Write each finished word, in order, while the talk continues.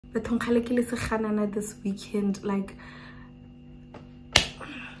this weekend, like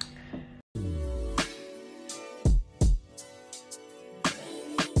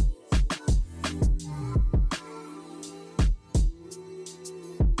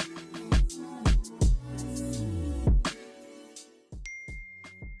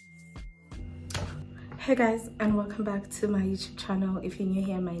hey guys, and welcome back to my YouTube channel. If you're new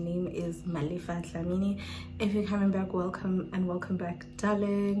here, my name is Malifa Dlamini. If you're coming back, welcome, and welcome back,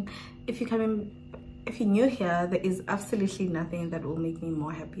 darling. If you're new here, there is absolutely nothing that will make me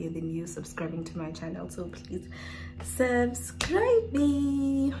more happier than you subscribing to my channel, so please subscribe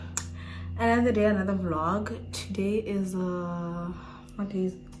me. Another day, another vlog. Today is what day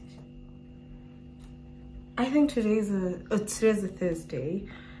is it? I think today's a Thursday.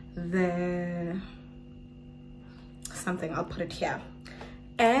 Something, I'll put it here.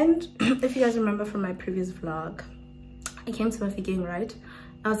 And if you guys remember from my previous vlog, I came to Mafikeng, right?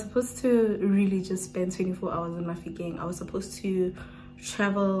 I was supposed to really just spend 24 hours in Mafikeng. I was supposed to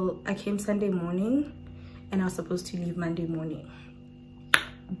travel. I came Sunday morning and I was supposed to leave Monday morning,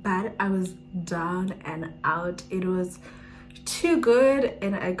 but I was down and out. It was too good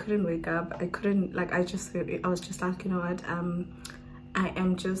and I couldn't wake up. I couldn't, like, I was just like, you know what, I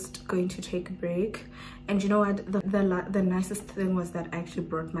am just going to take a break. And you know what, the nicest thing was that I actually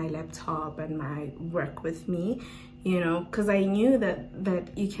brought my laptop and my work with me, you know, because I knew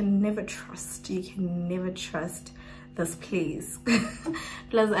that you can never trust this place.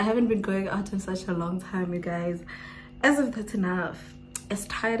 Plus I haven't been going out in such a long time, you guys. As if that's enough, as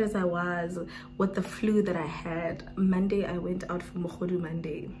tired as I was with the flu that I had, Monday I went out for Mogodu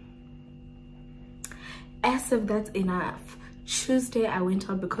Monday. As if that's enough, Tuesday I went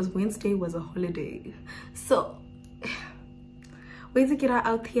out because Wednesday was a holiday. So wait to get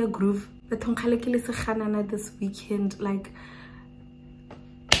out here groove this weekend, like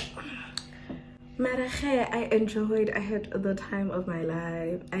I enjoyed. I had the time of my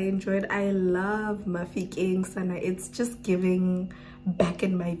life. I love Mafikeng Sana. It's just giving back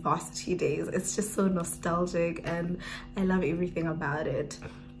in my varsity days. It's just so nostalgic and I love everything about it.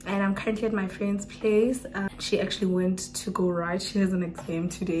 And I'm currently at my friend's place. She actually went to go ride. She has an exam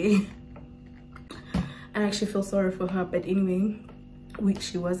today. I actually feel sorry for her, but anyway,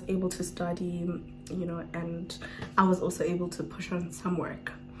 she was able to study, you know, and I was also able to push on some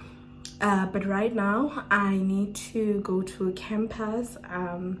work. But right now I need to go to a campus.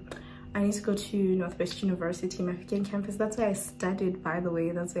 I need to go to Northwest University, Mafikeng campus. That's where I studied, by the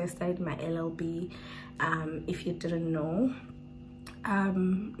way. That's where I studied my LLB, if you didn't know.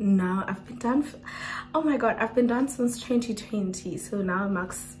 Now I've been done oh my god, I've been done since 2020, so now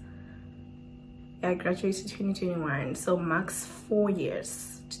marks, I graduated 2021, so marks 4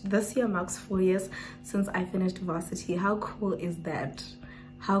 years. This year marks 4 years since I finished varsity. How cool is that?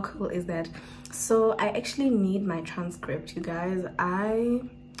 How cool is that? So I actually need my transcript, you guys. I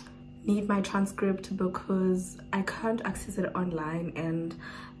need my transcript because I can't access it online, and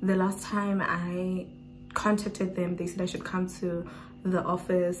the last time I contacted them, they said I should come to the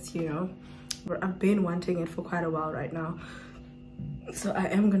office, you know. I've been wanting it for quite a while right now, so I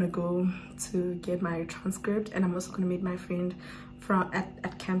am gonna go to get my transcript, and I'm also gonna meet my friend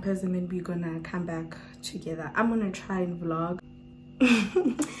at campus, and then we're gonna come back together. I'm gonna try and vlog.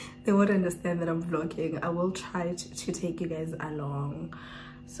 They won't understand that I'm vlogging. I will try to take you guys along.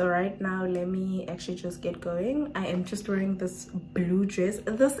 So right now, let me actually just get going. I am just wearing this blue dress.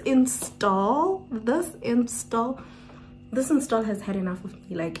 This install has had enough of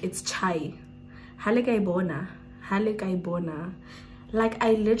me. Like, it's chai. Like,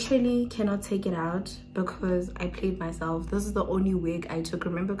 I literally cannot take it out because I played myself. This is the only wig I took,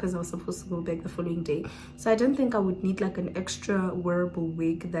 remember, because I was supposed to go back the following day. So I didn't think I would need like an extra wearable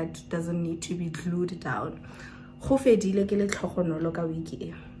wig that doesn't need to be glued down.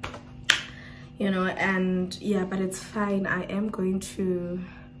 You know, and yeah, but it's fine. I'm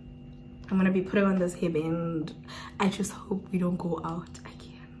gonna be putting on this hairband. I just hope we don't go out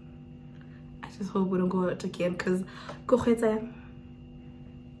again. I just hope we don't go out again, because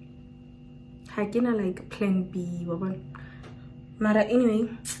like plan B. But anyway,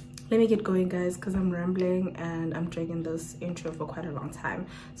 let me get going, guys, because I'm rambling and I'm dragging this intro for quite a long time.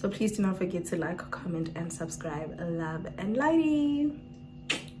 So please do not forget to like, comment, and subscribe. Love and lighty.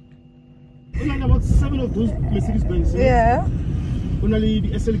 Like about 7 of those Mercedes Benz. Yeah. Only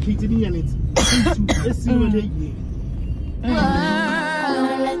the SLK in it. I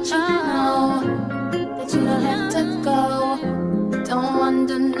wanna let you know that you don't have to go. Don't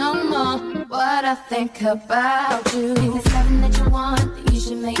wonder no more what I think about you. If it's something that you want, then you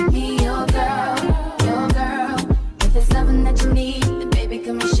should make me your girl, your girl. If it's something that you need, then baby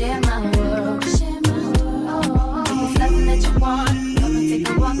come and share.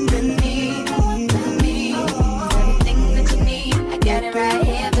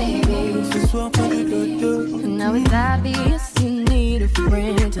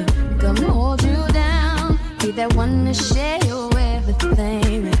 that one to share your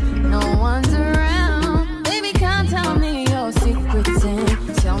everything when no one's around. Baby, come tell me your secrets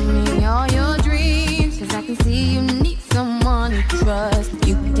and tell me all your dreams, 'cause I can see you need someone to trust.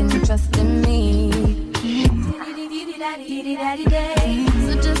 You can trust in me.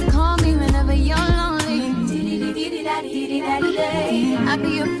 So just call me whenever you're lonely. I be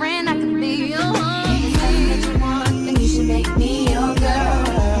your friend, I can be your homie. If you want, then you should make me your girl.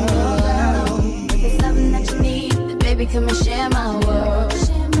 If it's something that you need, then baby, come and share my world. If it's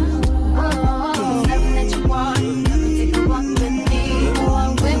something that you want, come and take a walk with me.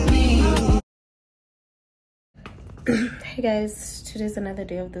 Walk with me. Hey guys, today's another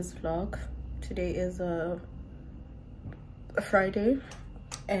day of this vlog. Today is a Friday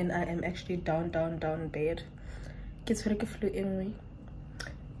and I am actually down in bed. Gets very flu anyway.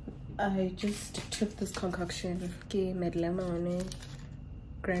 I just took this concoction, made lemon,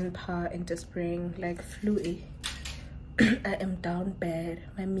 grandpa into spring, like flu-y. I am down bad.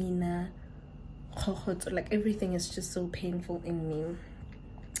 My mina, like everything is just so painful in me.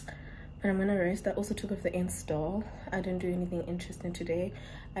 But I'm gonna rest. I also took off the install. I didn't do anything interesting today.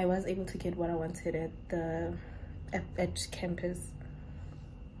 I was able to get what I wanted at the at campus.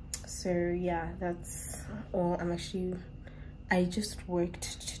 So yeah, that's all. I just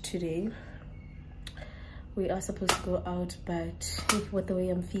worked today. We are supposed to go out, but with the way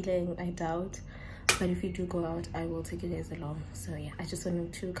I'm feeling, I doubt. But if you do go out, I will take you guys along. So yeah, I just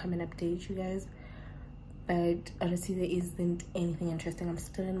wanted to come and update you guys. But honestly, there isn't anything interesting. I'm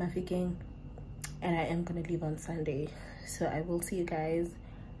still in Mafikeng and I am gonna leave on Sunday, so I will see you guys.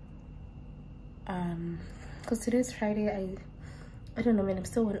 Because today's Friday. I don't know, man. I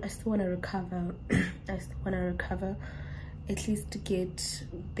still want to recover. I still want to recover, at least to get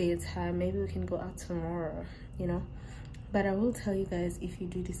bedtime. Maybe we can go out tomorrow, you know. But I will tell you guys if you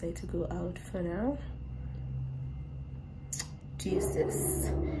do decide to go out. For now,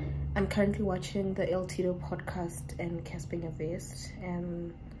 Jesus, I'm currently watching the El Tito podcast and Casping a Vest,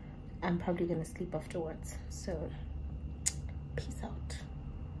 and I'm probably gonna sleep afterwards. So peace out,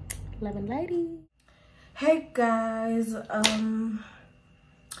 love and lighty. Hey guys,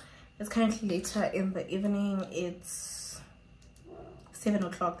 it's currently later in the evening. It's 7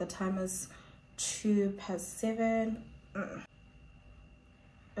 o'clock. The time is 7:02.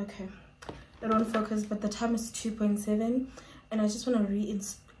 Okay, I don't focus, but the time is 2:07, and I just want to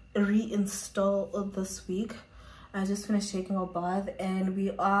reinstall this week. I just finished taking a bath and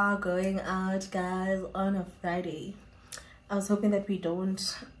we are going out, guys, on a Friday. I was hoping that we don't.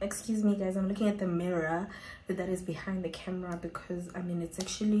 Excuse me guys, I'm looking at the mirror that is behind the camera because I mean it's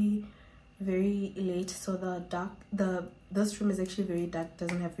actually very late, so this room is actually very dark,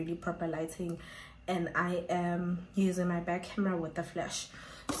 doesn't have really proper lighting, and I am using my back camera with the flash.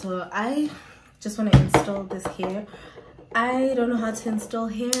 So I just want to install this here. I don't know how to install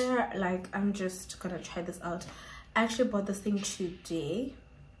hair. Like, I'm just gonna try this out. I actually bought this thing today.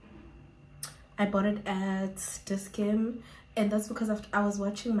 I bought it at Diskim, and that's because I was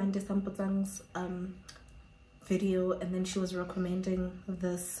watching Mande Samputang's video, and then she was recommending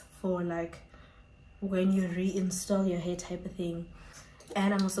this for like when you reinstall your hair type of thing.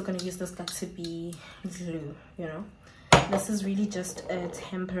 And I'm also going to use this guy to be glue, you know. This is really just a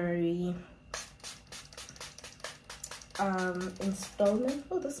temporary installment.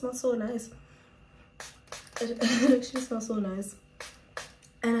 Oh, this smells so nice. It actually smells so nice.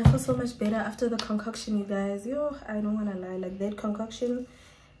 And I feel so much better after the concoction, you guys. Yo, I don't want to lie. Like, that concoction,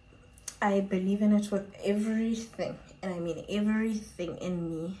 I believe in it with everything. And I mean everything in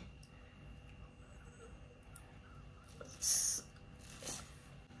me.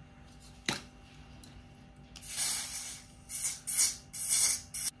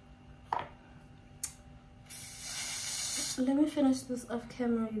 Let me finish this off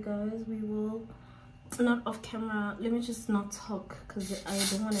camera, you guys. We will... Not off camera. Let me just not talk because I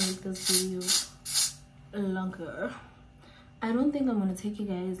don't want to make this video longer. I don't think I'm going to take you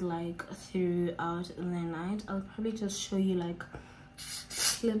guys like throughout the night. I'll probably just show you like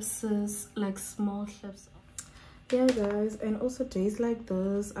clips, like small clips. Yeah guys, and also days like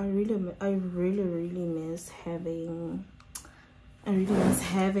this, I really miss having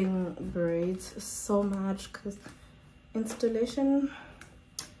braids so much, because installation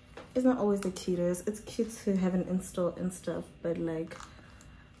is not always the cutest. It's cute to have an install and stuff, but like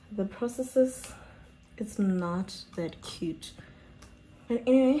the processes, it's not that cute. But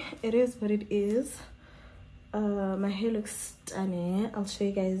anyway, it is what it is. My hair looks stunning. I'll show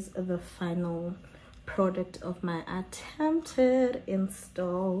you guys the final product of my attempted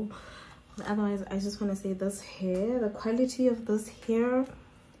install. But otherwise, I just want to say this hair, the quality of this hair,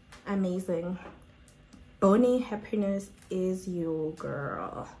 amazing. Bonnie Happiness is your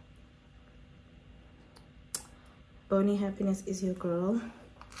girl. Bonnie Happiness is your girl.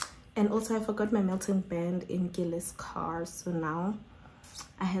 And also I forgot my melting band in Gillis' car, so now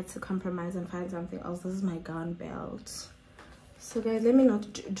I had to compromise and find something else. This is my gown belt. So guys, let me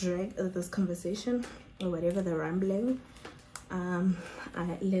not drag this conversation or whatever the rambling.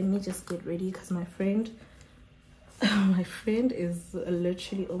 Let me just get ready because my friend is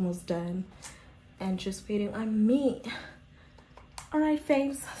literally almost done and just waiting on me. All right,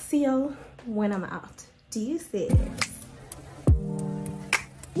 faves, see you when I'm out. Do you see it?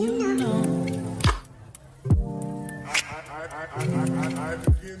 You know. I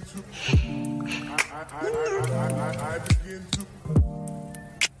begin to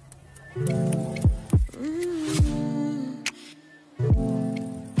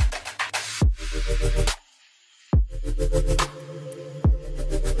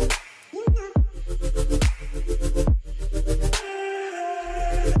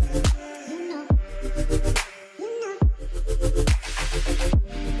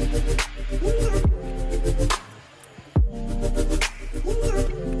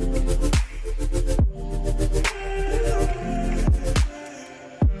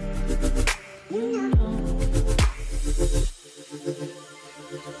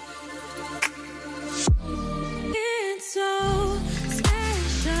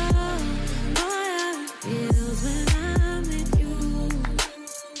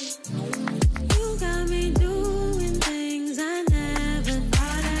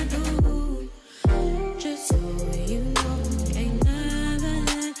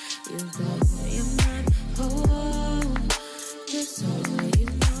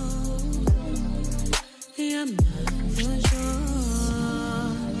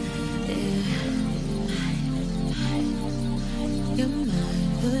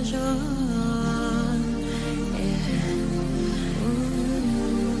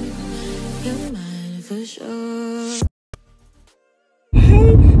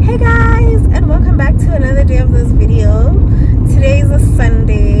Hey guys, and welcome back to another day of this video. Today is a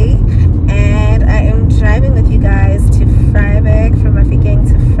Sunday and I am driving with you guys to Freiburg, from Mafikeng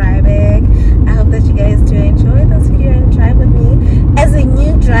to Freiburg. I hope that you guys do enjoy this video and drive with me. As a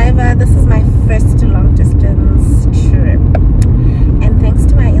new driver, this is my first long distance trip, and thanks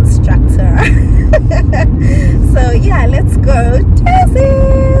to my instructor. So yeah, let's go.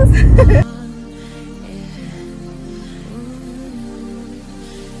 Deuces.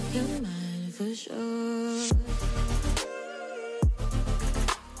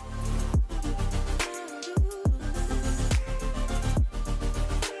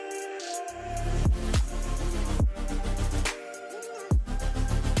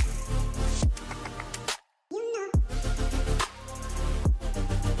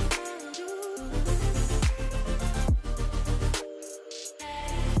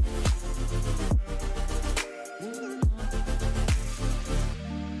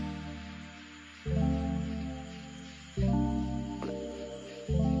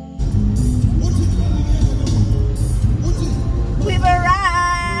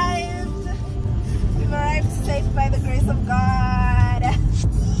 By the grace of God.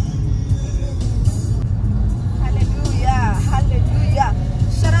 Hallelujah, hallelujah.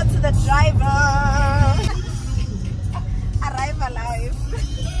 Shout out to the driver. Arrive alive.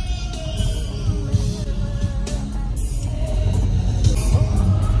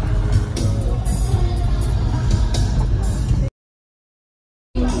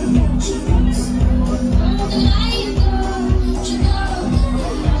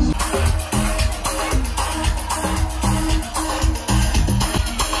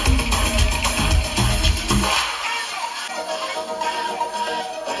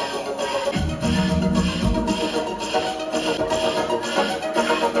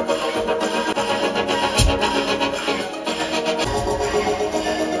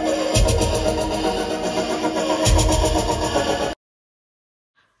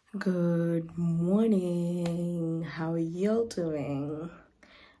 Good morning. How are y'all doing?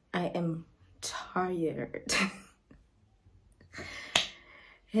 I am tired.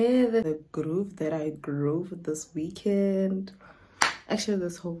 Hey, the groove that I grooved this weekend, actually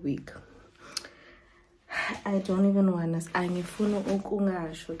this whole week, I don't even want to.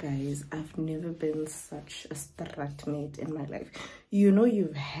 Guys, I've never been such a stratmate in my life. You know,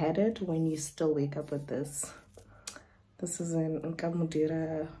 you've had it when you still wake up with this. This is an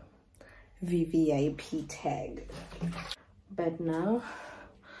Nkamudira VVIP tag. But now,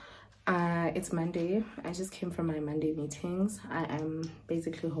 it's Monday. I just came from my Monday meetings. I am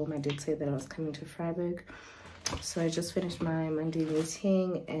basically home. I did say that I was coming to Freiburg. So I just finished my Monday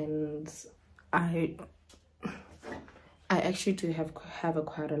meeting and I I actually do have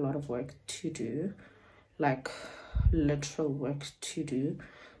quite a lot of work to do, like literal work to do.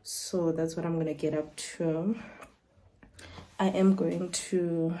 So that's what I'm gonna get up to. I am gonna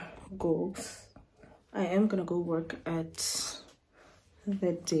go work at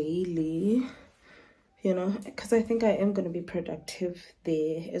the daily, you know, because I think I am going to be productive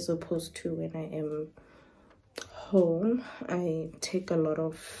there as opposed to when I am home. I take a lot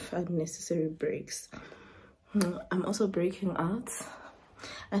of unnecessary breaks. I'm also breaking out.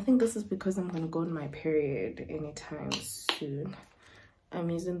 I think this is because I'm going to go on my period anytime soon.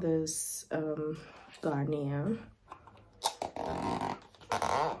 I'm using this Garnier.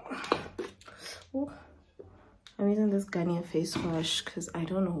 Ooh. I'm using this Garnier face wash because I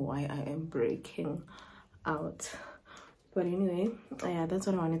don't know why I am breaking out. But anyway, yeah, that's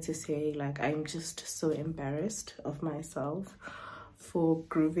what I wanted to say. Like, I'm just so embarrassed of myself for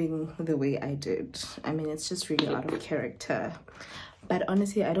grooving the way I did. I mean, it's just really out of character. But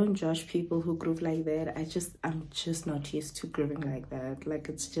honestly, I don't judge people who groove like that. I'm just not used to grooving like that. Like,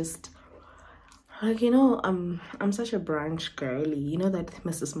 it's just like, you know, I'm such a brunch girly. You know that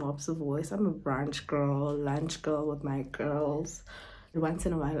Mrs. Mob's voice? I'm a brunch girl, lunch girl with my girls. Once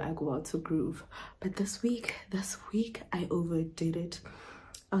in a while I go out to groove. But this week I overdid it.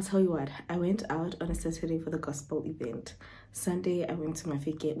 I'll tell you what, I went out on a Saturday for the gospel event. Sunday I went to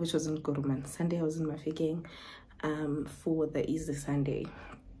Mafikeng, which was in Goruman. Sunday I was in Mafikeng for the Easter Sunday.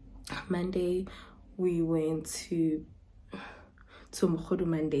 Monday we went to Mkhodu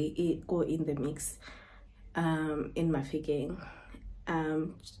Monday, go in the mix in Mafikeng.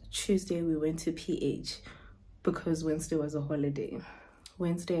 Tuesday we went to PH because Wednesday was a holiday.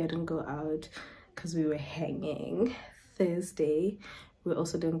 Wednesday I didn't go out because we were hanging. Thursday we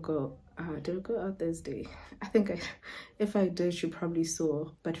also didn't go did I go out Thursday? I think if I did, you probably saw.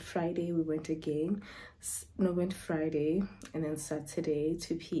 But Friday we went again. No, went Friday, and then Saturday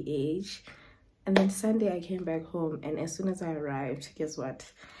to PH. And then Sunday I came back home, and as soon as I arrived, guess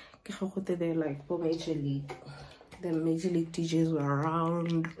what? They're like, Major League. The Major League DJs were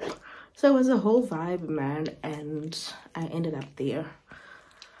around. So it was a whole vibe, man, and I ended up there.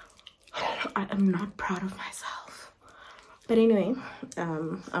 I am not proud of myself. But anyway,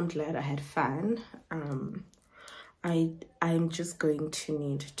 I'm glad I had fun. I'm just going to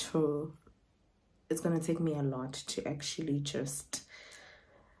need to, it's going to take me a lot to actually just,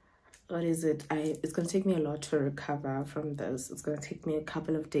 it's going to take me a lot to recover from this. It's going to take me a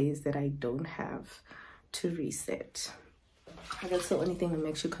couple of days that I don't have to reset. That's the only thing I'm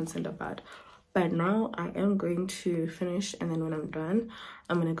actually concerned about. But now I am going to finish, and then when I'm done,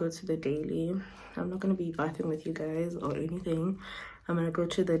 I'm going to go to the daily. I'm not going to be bathing with you guys or anything. I'm going to go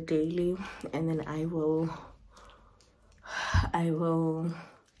to the daily, and then I will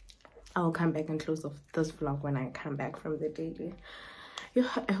come back and close off this vlog when I come back from the daily. Yeah,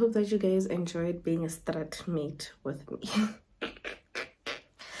 I hope that you guys enjoyed being a strat mate with me.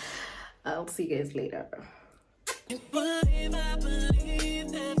 I'll see you guys later. I believe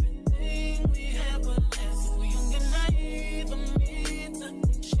everything we have will last. So young and naive of me to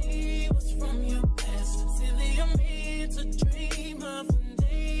think she was from your past. Silly of me to dream of one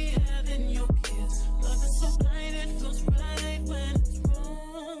day having your kids. Love is so blind, it feels right when it's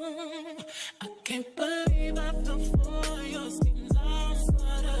wrong. I can't believe I fell for your schemes. I'm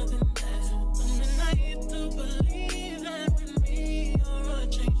smarter than that. I'm naive to believe that with me you're a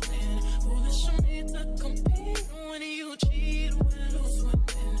changed man. Foolish of me to compete when you cheat, when who's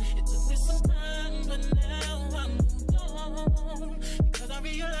winning. It took me some time, but now I'm gone. Because I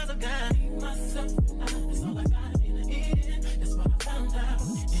realize I got myself, that's all I got in the end. That's what I found out,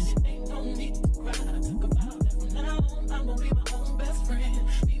 and it ain't no need to cry. I took a vow that from now on I'm gonna be my own best friend.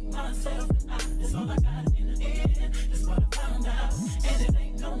 Be myself, that's all I got in the end. That's what I found out, and it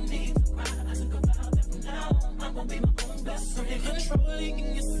ain't no need to cry. I took a vow that from now on I'm gonna be my own best friend. Controlling,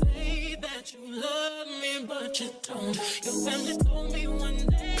 and you say that you love me, but you don't. Your family told me one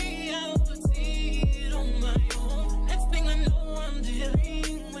day I would see it on my own. Next thing I know, I'm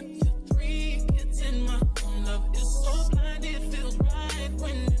dealing with your 3 kids in my own. Love is so blind, it feels right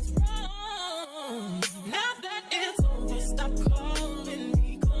when it's wrong. Now that it's over, stop calling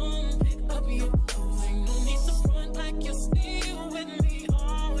me, come pick up your clothes. Ain't no need to front like you're still with me.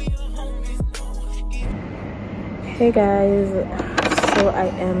 All your homies know. Hey guys, so I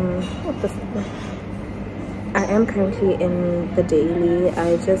am currently in the daily.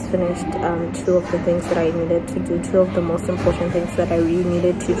 I just finished 2 of the things that I needed to do, 2 of the most important things that I really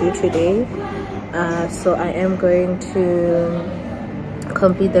needed to do today. So I am going to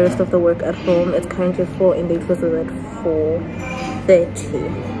complete the rest of the work at home. It's currently 4 and they close at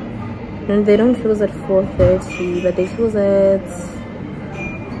 4:30. and they don't close at 4:30, but they close at,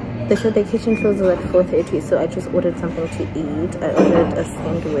 they said the kitchen closes at 4:30, so I just ordered something to eat. I ordered a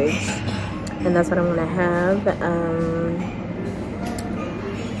sandwich, and that's what I'm gonna have.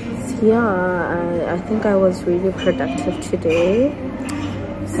 So yeah, I think I was really productive today.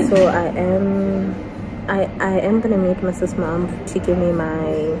 So I am gonna meet Mrs. Mom to give me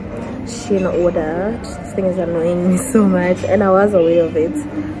my Shein order. This thing is annoying me so much, and I was aware of it.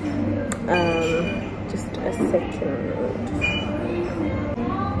 Just a second.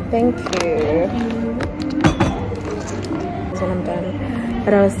 Thank you. That's when I'm done.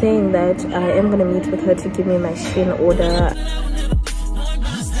 But I was saying that I am gonna meet with her to give me my Shein order.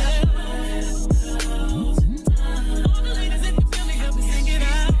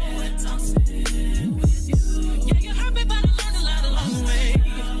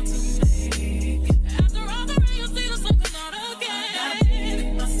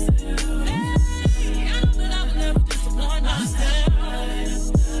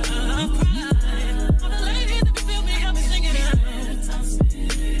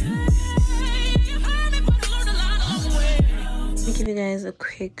 Give you guys a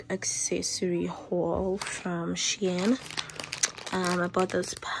quick accessory haul from Shein. I bought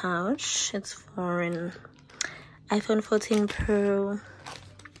this pouch. It's for an iPhone 14 Pro.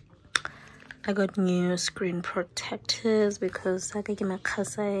 I got new screen protectors because I got my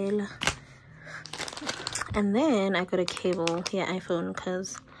castle. And then I got a cable, iPhone,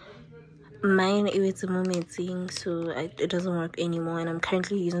 because mine is moving, so it doesn't work anymore, and I'm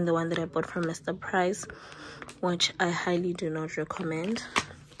currently using the one that I bought from Mr. Price, which I highly do not recommend.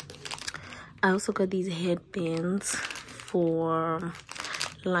 I also got these headbands for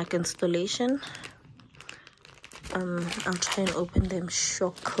like installation. I'll try and open them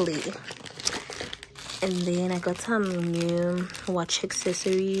shortly. And then I got some new watch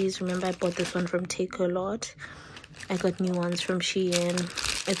accessories. Remember, I bought this one from Take-A-Lot. I got new ones from Shein.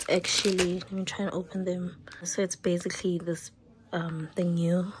 It's actually, let me try and open them. So it's basically this the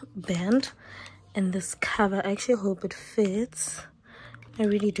new band and this cover. I actually hope it fits. I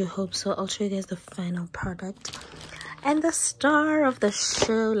really do hope so. I'll show you guys the final product. And the star of the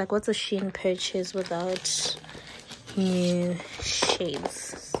show, like, what's a Shein purchase without new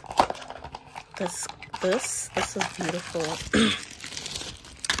shades? This is beautiful.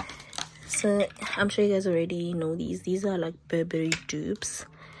 So I'm sure you guys already know these are like Burberry dupes.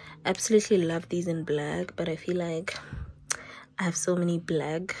 Absolutely love these in black, but I feel like I have so many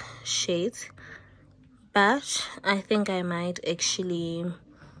black shades, but I think I might actually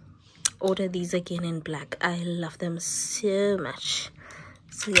order these again in black. I love them so much.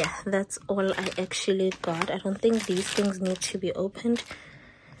 So yeah, that's all I actually got. I don't think these things need to be opened,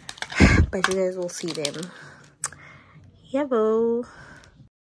 but you guys will see them. Yeah, boo.